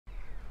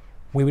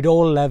We would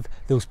all love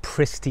those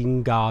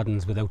pristine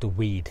gardens without a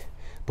weed,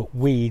 but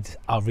weeds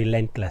are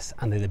relentless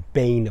and they're the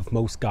bane of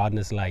most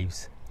gardeners'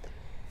 lives.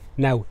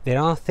 Now, there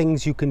are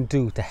things you can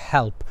do to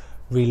help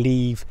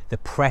relieve the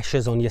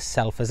pressures on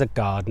yourself as a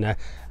gardener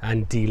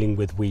and dealing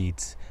with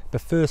weeds.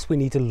 But first we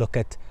need to look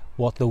at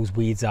what those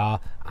weeds are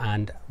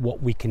and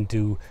what we can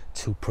do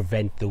to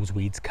prevent those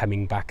weeds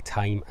coming back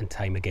time and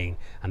time again.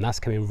 And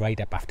that's coming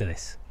right up after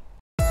this.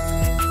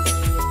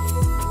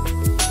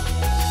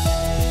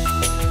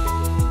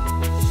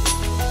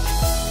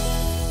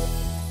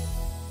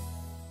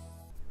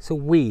 So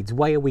weeds,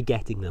 why are we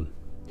getting them?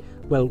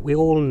 Well, we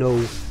all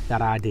know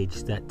that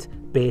adage that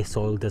bare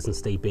soil doesn't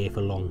stay bare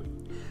for long.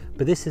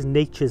 But this is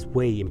nature's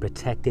way in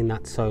protecting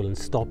that soil and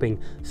stopping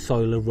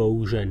soil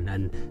erosion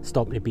and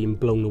stopping it being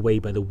blown away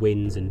by the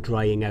winds and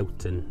drying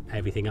out and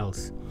everything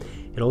else.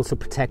 It also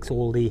protects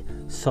all the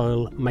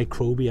soil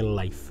microbial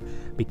life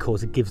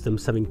because it gives them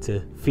something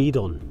to feed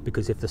on.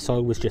 Because if the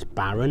soil was just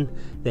barren,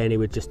 then it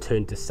would just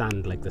turn to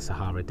sand like the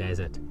Sahara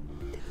Desert.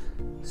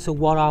 So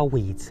what are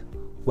weeds?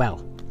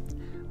 Well,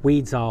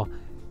 weeds are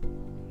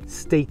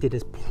stated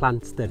as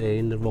plants that are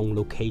in the wrong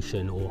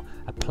location or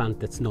a plant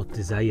that's not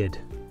desired.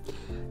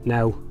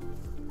 Now,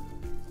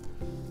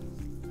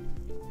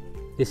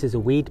 this is a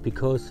weed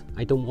because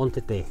I don't want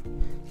it there.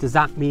 Does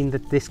that mean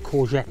that this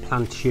courgette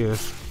plant here,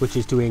 which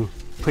is doing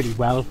pretty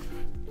well,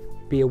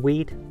 be a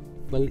weed?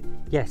 Well,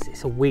 yes,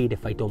 it's a weed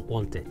if I don't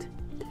want it.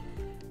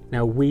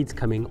 Now, weeds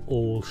come in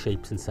all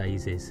shapes and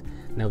sizes.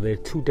 Now, there are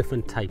two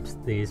different types.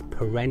 There's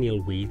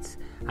perennial weeds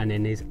and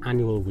then there's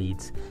annual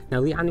weeds.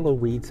 Now, the annual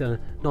weeds are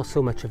not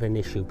so much of an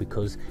issue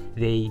because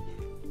they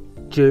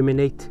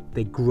germinate,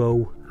 they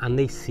grow and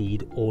they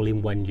seed all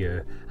in 1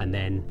 year, and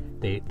then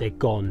they're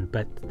gone,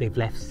 but they've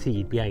left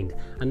seed behind,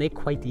 and they're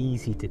quite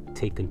easy to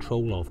take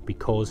control of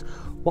because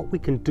what we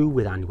can do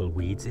with annual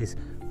weeds is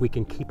we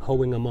can keep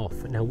hoeing them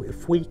off. Now,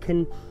 if we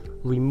can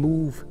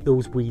remove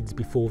those weeds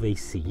before they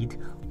seed,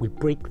 we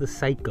break the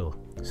cycle.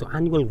 So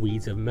annual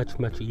weeds are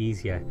much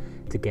easier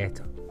to get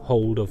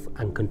hold of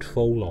and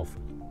control of.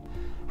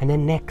 And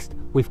then next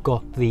we've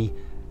got the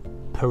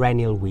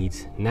perennial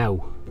weeds.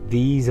 Now,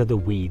 these are the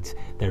weeds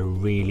that are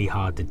really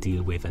hard to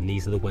deal with, and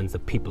these are the ones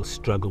that people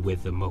struggle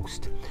with the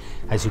most.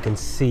 As you can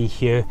see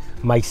here,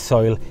 my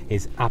soil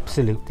is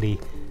absolutely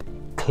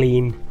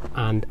clean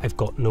and I've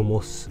got no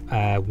more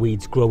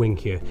weeds growing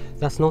here.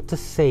 That's not to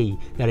say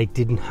that I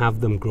didn't have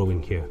them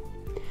growing here.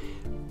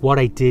 What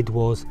I did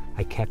was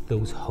I kept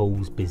those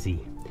hoes busy.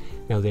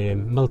 Now, there are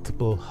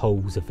multiple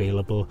hoes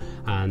available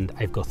and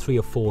I've got 3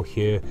 or 4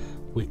 here.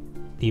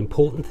 The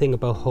important thing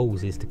about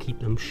hoes is to keep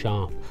them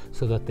sharp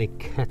so that they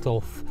cut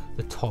off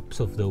the tops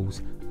of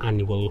those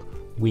annual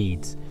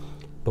weeds.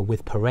 But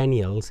with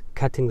perennials,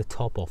 cutting the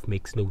top off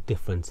makes no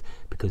difference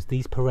because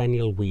these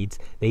perennial weeds,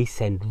 they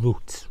send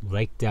roots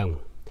right down.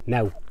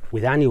 Now,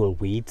 with annual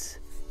weeds,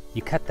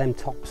 you cut them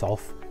tops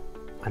off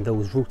and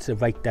those roots are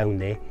right down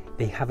there.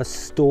 They have a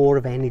store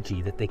of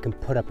energy that they can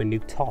put up a new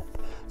top.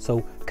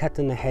 So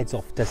cutting the heads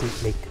off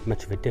doesn't make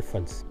much of a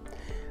difference.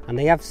 And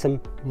they have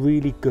some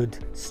really good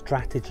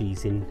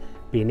strategies in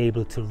being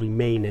able to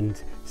remain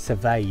and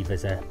survive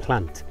as a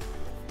plant.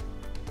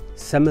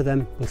 Some of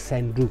them will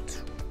send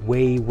roots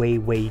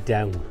way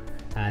down,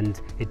 and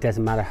it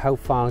doesn't matter how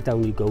far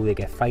down you go, they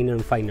get finer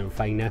and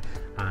finer,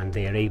 and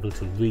they are able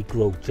to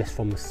regrow just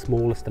from the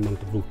smallest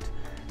amount of root.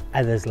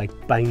 Others, like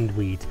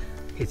bindweed,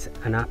 it's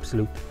an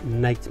absolute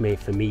nightmare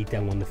for me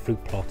down on the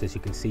fruit plot, as you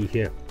can see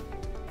here.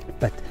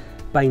 But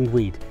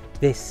bindweed,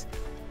 this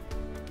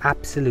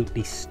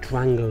absolutely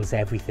strangles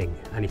everything,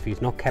 and if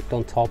it's not kept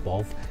on top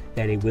of,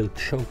 then it will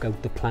choke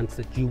out the plants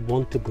that you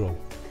want to grow.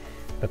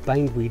 But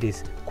bindweed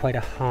is quite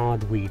a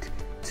hard weed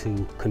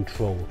to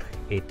control.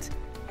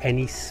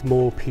 Any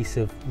small piece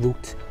of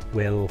root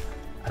will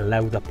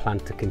allow the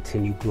plant to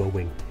continue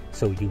growing,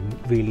 so you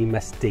really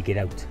must dig it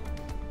out.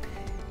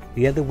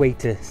 The other way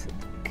to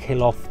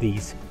kill off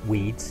these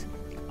weeds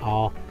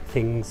are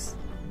things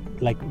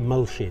like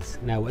mulches.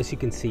 Now, as you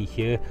can see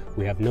here,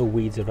 we have no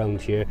weeds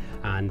around here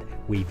and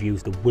we've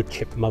used a wood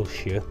chip mulch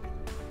here,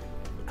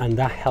 and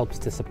that helps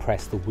to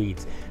suppress the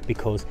weeds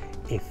because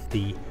if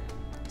the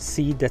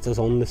seed that is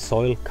on the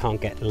soil can't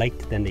get light,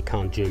 then they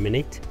can't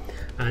germinate.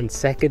 And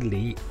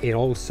secondly, it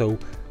also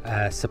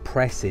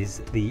suppresses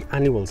the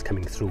annuals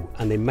coming through,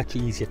 and they're much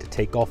easier to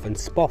take off and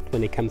spot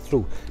when they come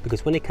through,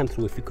 because when they come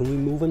through, if you can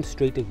remove them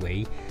straight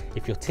away,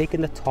 if you're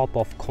taking the top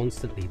off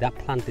constantly, that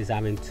plant is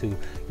having to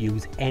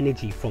use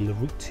energy from the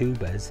root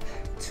tubers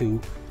to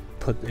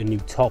put a new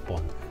top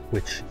on,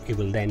 which it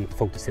will then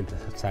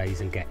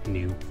photosynthesize and get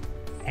new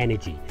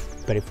energy.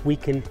 But if we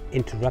can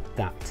interrupt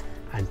that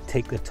and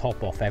take the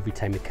top off every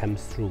time it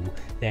comes through,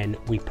 then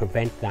we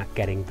prevent that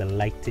getting the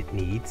light it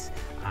needs,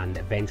 and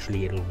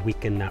eventually it'll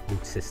weaken that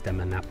root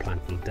system and that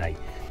plant will die.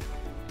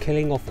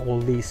 Killing off all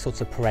these sorts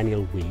of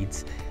perennial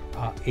weeds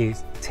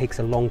takes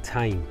a long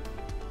time,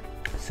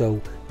 so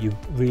you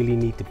really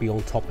need to be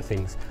on top of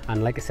things.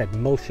 And like I said,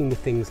 mulching with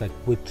things like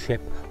wood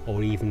chip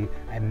or even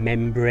a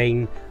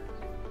membrane,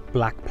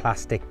 black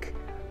plastic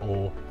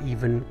or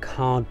even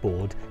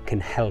cardboard can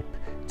help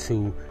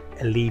to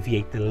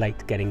alleviate the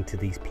light getting to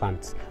these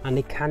plants, and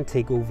it can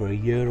take over a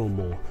year or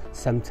more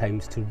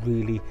sometimes to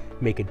really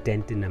make a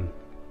dent in them.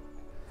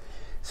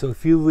 So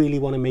if you really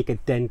want to make a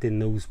dent in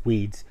those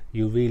weeds,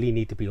 you really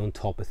need to be on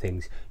top of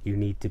things. You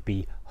need to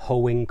be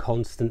hoeing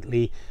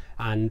constantly,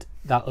 and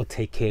that'll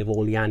take care of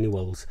all the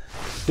annuals.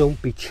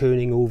 Don't be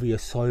churning over your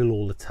soil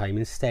all the time.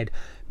 Instead,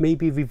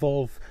 maybe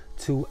revolve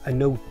to a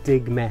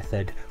no-dig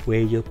method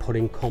where you're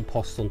putting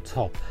compost on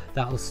top.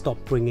 That'll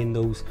stop bringing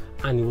those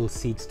annual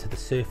seeds to the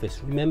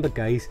surface. Remember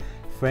guys,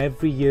 for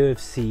every year of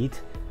seed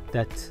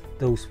that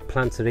those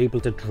plants are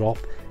able to drop,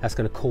 that's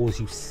going to cause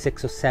you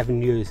 6 or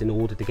 7 years in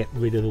order to get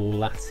rid of all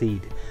that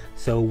seed.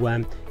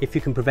 So if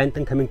you can prevent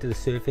them coming to the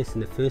surface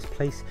in the first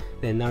place,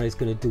 then that is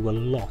going to do a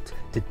lot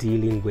to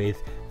dealing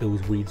with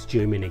those weeds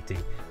germinating.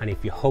 And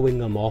if you're hoeing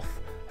them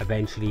off,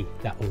 eventually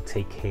that will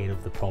take care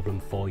of the problem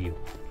for you.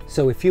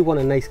 So if you want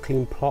a nice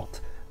clean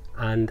plot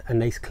and a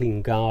nice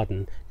clean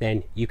garden,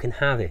 then you can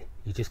have it.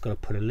 You just got to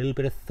put a little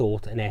bit of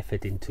thought and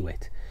effort into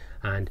it,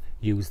 and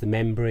use the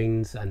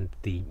membranes and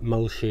the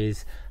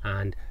mulches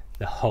and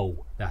the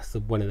hoe. That's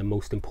one of the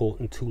most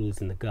important tools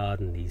in the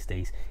garden these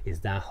days, is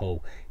that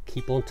hoe.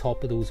 Keep on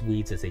top of those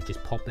weeds as they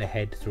just pop their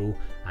head through,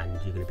 and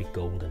you're going to be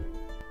golden.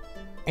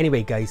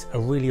 Anyway guys, I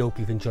really hope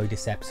you've enjoyed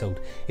this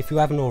episode. If you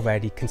haven't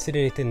already, consider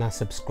hitting that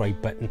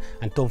subscribe button,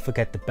 and don't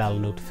forget the bell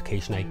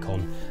notification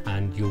icon,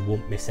 and you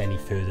won't miss any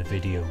further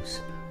videos.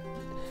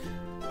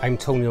 I'm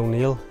Tony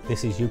O'Neill,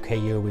 this is UK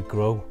Year We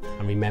Grow,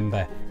 and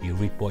remember, you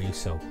reap what you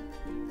sow.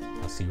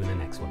 I'll see you in the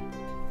next one.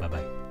 Bye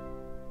bye.